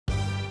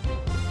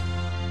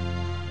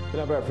In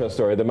our breakfast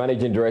story, the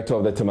managing director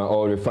of the Tema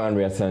Oil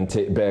Refinery,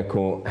 Asante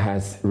Berko,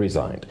 has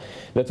resigned.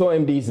 The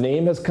OMD's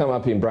name has come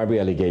up in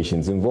bribery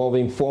allegations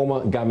involving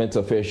former government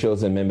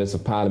officials and members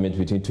of parliament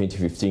between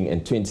 2015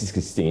 and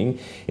 2016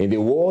 in the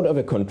award of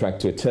a contract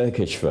to a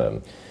Turkish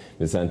firm.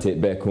 Asante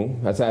Berko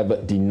has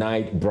however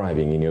denied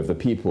bribing any of the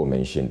people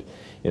mentioned.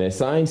 In a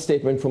signed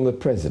statement from the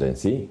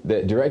presidency,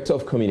 the director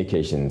of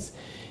communications,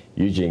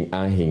 Eugene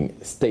Ahin,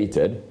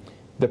 stated,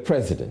 "The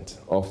President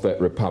of the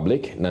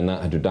Republic,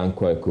 Nana Addo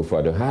Dankwa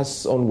Akufo-Addo,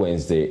 has on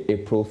Wednesday,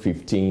 April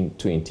 15,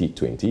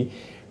 2020,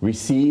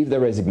 received the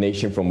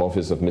resignation from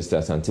office of Mr.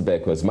 Asante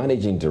Berko as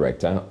Managing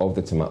Director of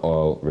the Tema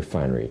Oil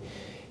Refinery.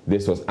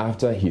 This was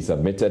after he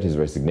submitted his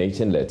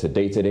resignation letter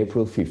dated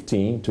April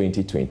 15,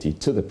 2020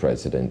 to the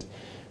President.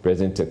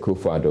 President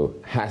Akufo-Addo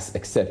has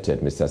accepted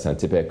Mr.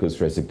 Asante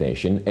Berko's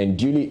resignation and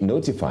duly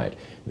notified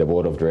the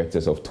Board of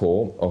Directors of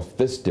TOR of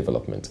this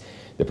development.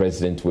 The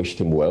President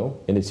wished him well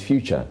in his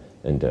future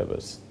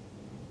endeavors."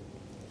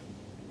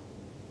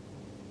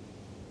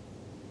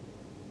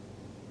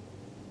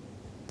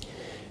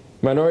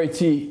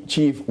 Minority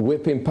Chief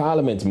Whip in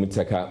Parliament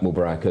Muttaka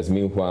Mubarak has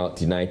meanwhile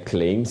denied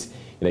claims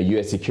in a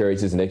U.S.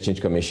 Securities and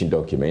Exchange Commission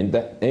document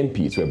that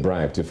MPs were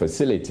bribed to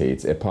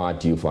facilitate a power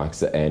deal for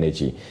AKSA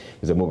Energy.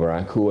 Mr.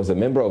 Mubarak, who was a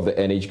member of the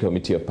Energy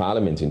Committee of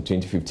Parliament in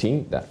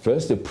 2015 that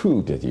first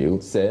approved the deal,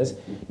 says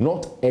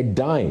not a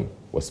dime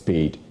was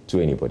paid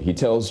to anybody. He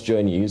tells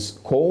Joy News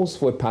calls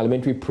for a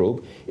parliamentary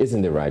probe is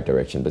in the right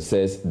direction, but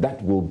says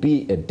that will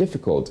be a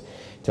difficult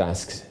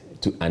task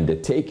to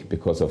undertake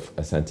because of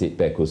Asante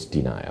Berko's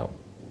denial.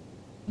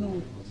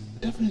 No,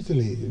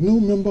 definitely. No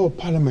member of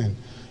parliament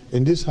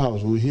in this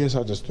house will hear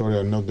such a story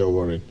and not get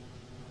worried.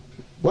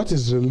 What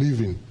is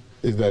relieving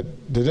is that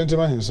the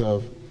gentleman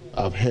himself,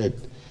 I've heard,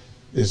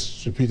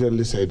 is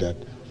repeatedly said that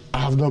I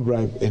have not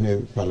bribed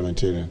any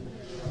parliamentarian.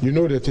 You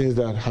know the things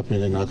that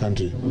happen in our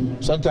country.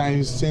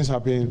 Sometimes things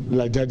happen,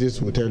 like judges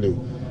will tell you.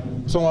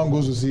 Someone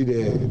goes to see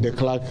the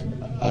clerk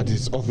at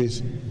his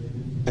office,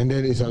 and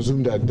then it's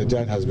assumed that the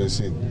judge has been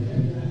seen.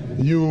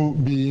 You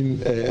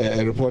being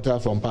a reporter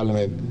from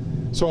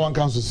Parliament, someone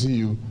comes to see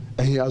you,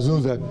 and he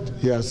assumes that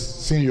he has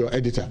seen your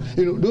editor.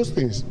 You know, those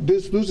things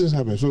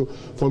happen. So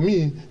for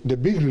me, the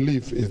big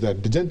relief is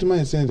that the gentleman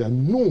is saying that,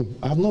 no,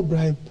 I have not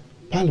bribed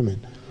Parliament.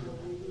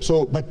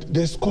 So, but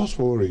there's cause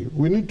for worry.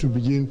 We need to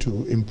begin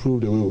to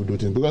improve the way we do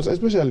things. Because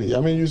especially,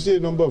 I mean, you see a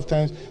number of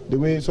times the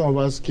way some of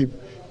us keep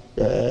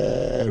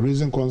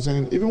raising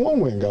concern, even when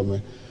we're in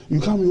government.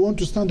 You want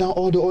to stand down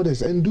all the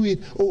orders and do it.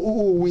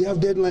 Oh, we have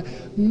deadline.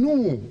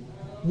 No,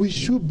 we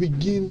should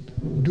begin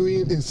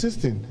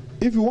insisting.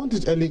 If you want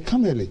it early,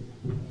 come early.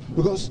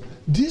 Because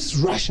this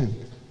rushing,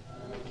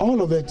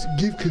 all of it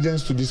give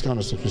credence to this kind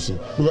of situation.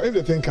 Because if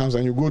the thing comes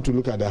and you go to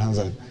look at the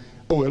Hansard,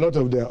 a lot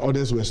of the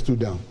orders were stood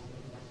down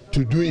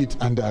to do it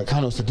under a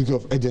kind of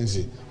certificate of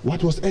urgency.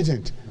 What was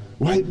urgent?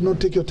 Why not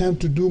take your time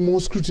to do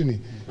more scrutiny?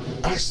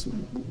 Ask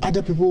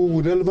other people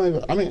with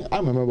relevant. I mean,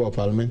 I'm a member of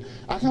parliament.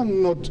 I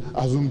cannot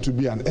assume to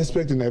be an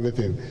expert in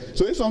everything.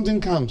 So if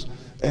something comes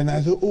and I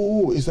say,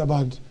 oh, it's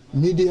about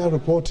media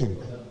reporting,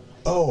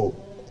 oh,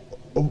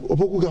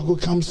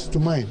 Opoku comes to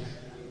mind,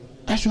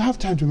 I should have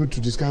time to be able to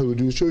discuss with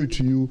you, show it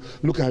to you,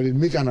 look at it,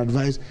 make an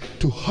advice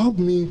to help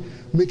me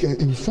make an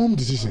informed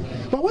decision.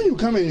 But when you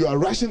come and you are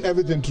rushing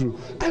everything through,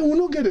 I will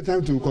not get the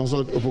time to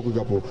consult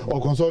Opoku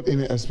or consult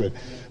any expert.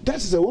 That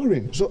is a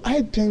worrying. So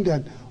I think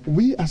that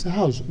we as a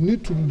house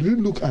need to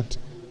really look at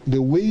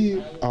the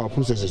way our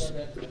processes.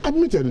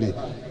 Admittedly,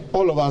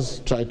 all of us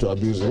try to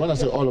abuse it. When I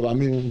say all of us, I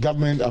mean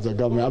government after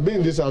government. I've been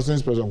in this house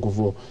since President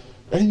Kufuor,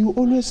 and you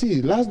always see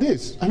it. Last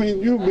days. I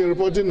mean, you've been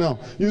reporting now.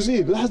 You see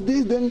it. Last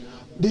days, then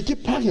they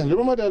keep packing.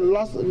 Remember the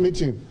last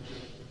meeting,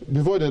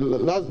 before the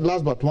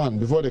last but one,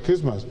 before the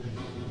Christmas.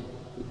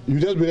 You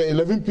just be there,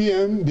 11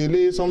 p.m., they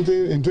lay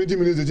something, in 20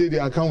 minutes they say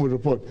the account will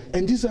report.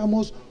 And this is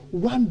almost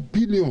 $1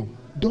 billion.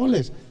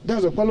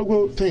 That's a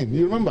Palogo thing,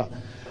 you remember?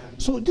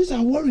 So these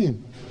are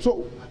worrying.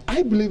 So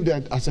I believe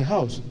that as a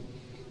house,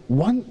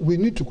 one, we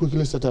need to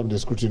quickly set up the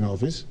scrutiny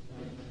office.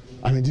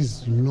 I mean,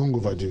 this is long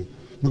overdue.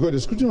 Because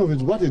the scrutiny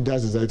office, what it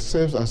does is that it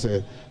serves as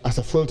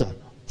a filter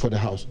for the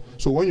house.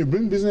 So when you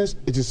bring business,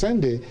 it is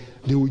sent there,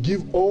 they will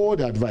give all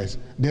the advice.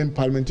 Then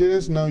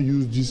parliamentarians now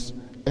use this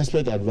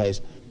expert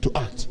advice to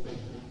act.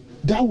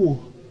 That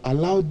will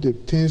allow the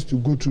things to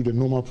go through the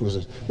normal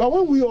process. But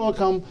when we all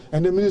come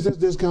and the ministers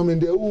just come and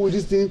they, oh,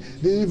 this thing,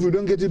 then if we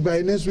don't get it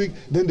by next week,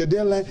 then the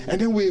deadline, and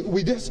then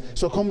we just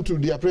succumb to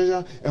their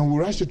pressure and we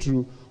rush it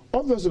through.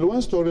 Obviously,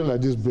 when story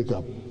like this break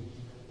up,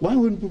 why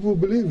wouldn't people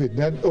believe it?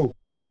 That, oh.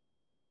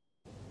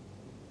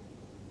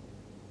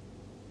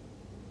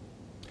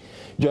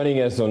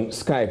 Joining us on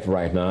Skype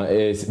right now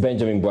is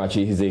Benjamin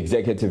Boakye. He's the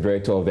Executive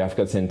Director of the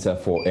Africa Center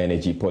for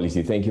Energy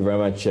Policy. Thank you very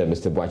much,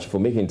 Mr. Boakye, for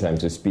making time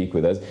to speak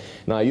with us.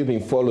 Now, you've been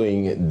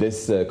following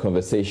this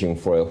conversation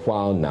for a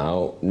while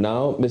now.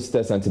 Now, Mr.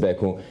 Asante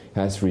Berko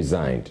has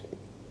resigned.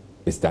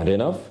 Is that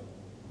enough?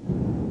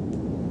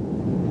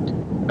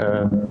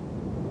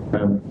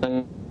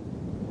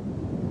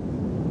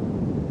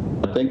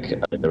 I think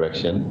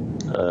direction,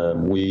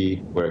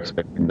 we were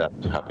expecting that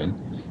to happen.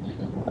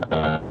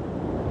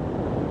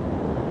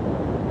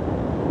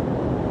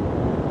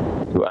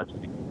 To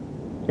actually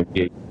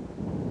engage.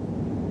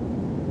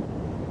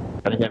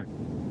 Can you hear me?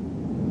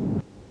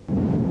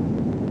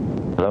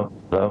 Hello?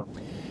 Hello?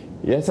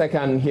 Yes, I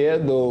can hear,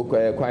 though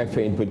quite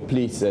faint, but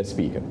please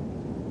speak.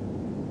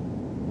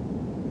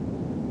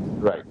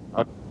 Right.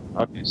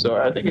 Okay. So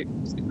I think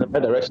it's in the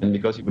right direction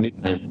because you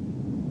need time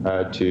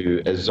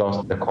to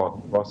exhaust the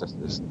court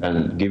processes,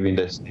 and given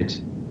the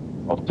state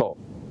of thought,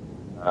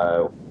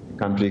 the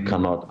country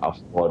cannot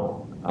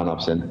afford an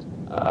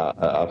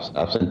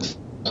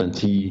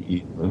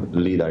absentee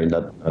leader in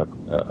that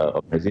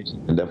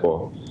organization, and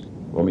therefore,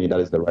 for me, that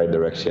is the right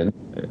direction,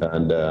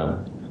 and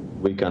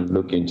we can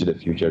look into the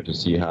future to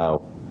see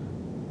how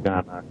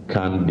Ghana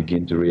can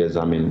begin to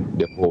re-examine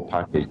the whole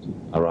package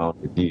around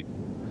the deal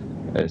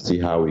and see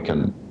how we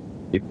can,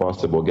 if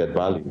possible, get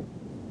value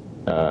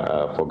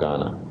for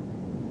Ghana.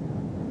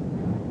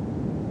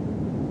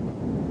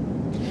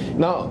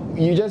 Now,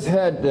 you just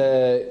heard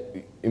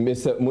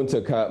Mr.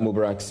 Muntaka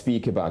Mubarak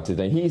speak about it,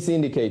 and he's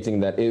indicating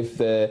that if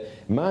the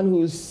man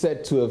who's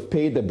said to have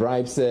paid the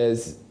bribe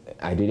says,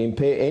 I didn't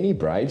pay any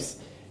bribes,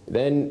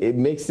 then it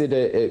makes it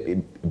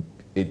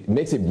it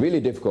makes it really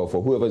difficult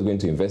for whoever's going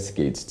to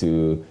investigate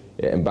to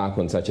embark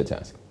on such a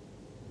task.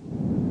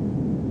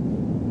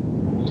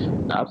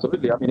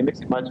 Absolutely. I mean, it makes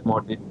it much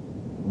more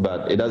difficult,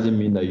 but it doesn't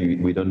mean that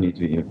we don't need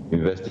to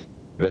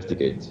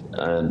investigate.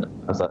 And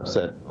as I've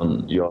said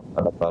on your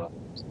other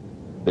platforms,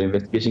 the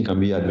investigation can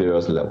be at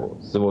various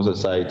levels. Civil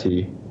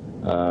society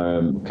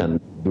can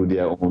do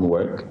their own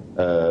work,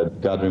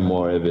 gathering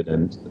more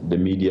evidence. The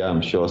media,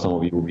 I'm sure some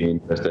of you will be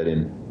interested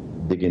in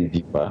digging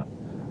deeper.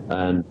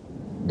 And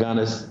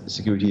Ghana's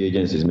security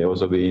agencies may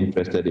also be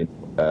interested in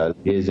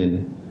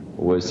liaising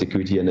with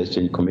Security and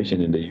Exchange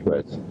Commission in the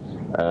U.S.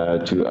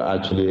 To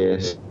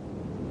actually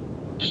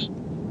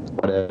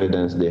what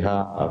evidence they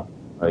have,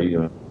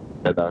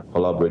 that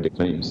collaborate the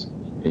claims.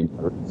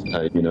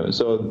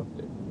 So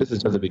this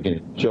is just the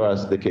beginning. Sure,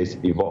 as the case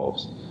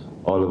evolves,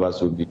 all of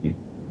us will be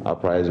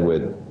apprised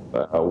with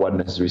what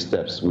necessary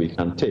steps we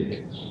can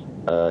take.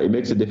 It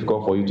makes it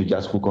difficult for you to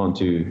just hook on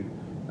to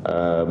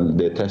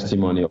the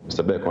testimony of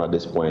Mr. Beko at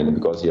this point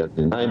because he has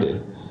denied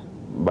it.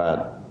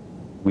 But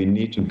we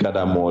need to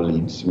gather more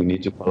leads. We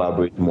need to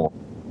collaborate more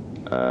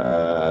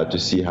to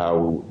see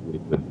how we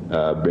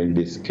could bring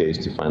this case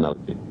to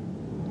finality.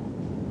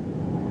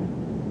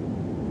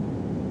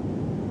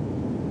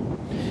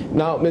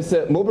 Now,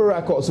 Mr.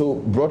 Mubarak also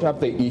brought up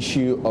the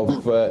issue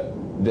of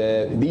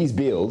these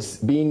bills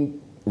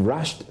being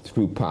rushed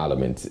through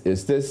Parliament.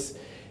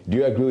 Do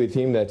you agree with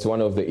him that's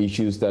one of the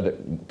issues that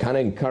can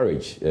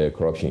encourage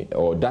corruption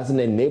or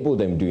doesn't enable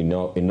them to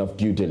do enough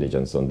due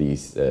diligence on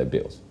these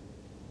bills?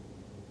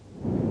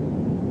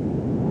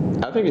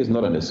 I think it's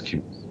not an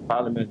excuse.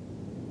 Parliament,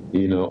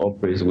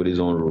 operates with its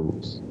own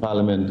rules.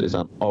 Parliament is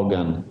an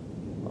organ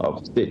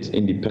of state,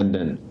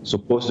 independent,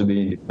 supposed to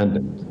be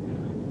independent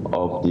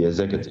of the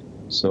executive.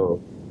 So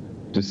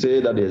to say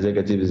that the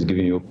executive is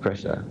giving you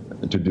pressure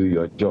to do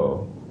your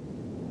job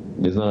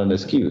is not an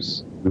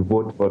excuse. We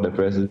vote for the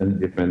president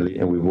differently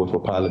and we vote for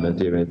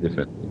parliamentarians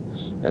differently.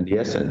 And the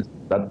essence,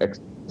 that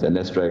an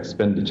extra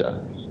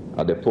expenditure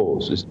at the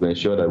polls is to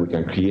ensure that we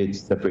can create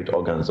separate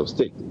organs of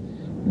state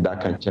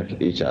that can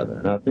check each other.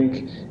 And I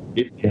think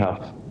if they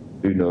have,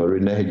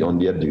 reneged on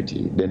their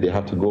duty, then they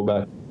have to go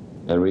back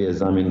and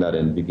re-examine that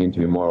and begin to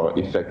be more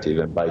effective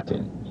and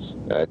biting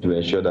to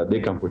ensure that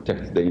they can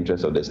protect the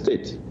interests of the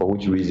state, for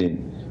which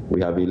reason we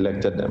have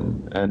elected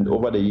them. And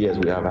over the years,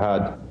 we have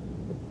had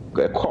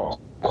a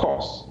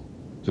course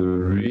to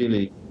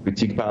really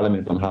critique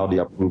Parliament on how they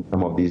approve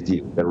some of these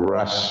deals, the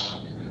rush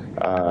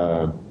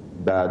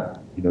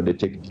that they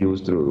take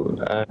deals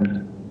through.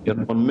 And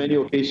on many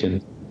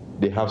occasions,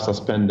 they have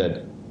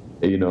suspended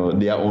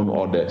their own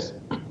orders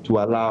to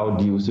allow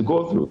deals to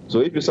go through. So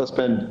if you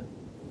suspend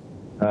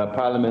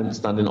Parliament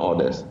standing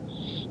orders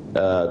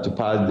to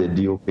pass the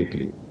deal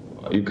quickly,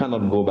 you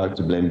cannot go back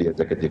to blame the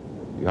executive.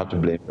 You have to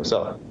blame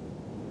yourself.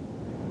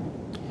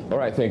 All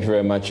right, thank you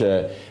very much,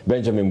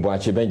 Benjamin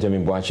Boakye.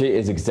 Benjamin Boakye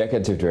is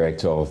Executive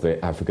Director of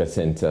the Africa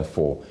Center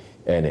for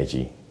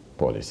Energy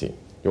Policy.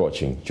 You're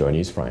watching Joy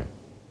News Prime.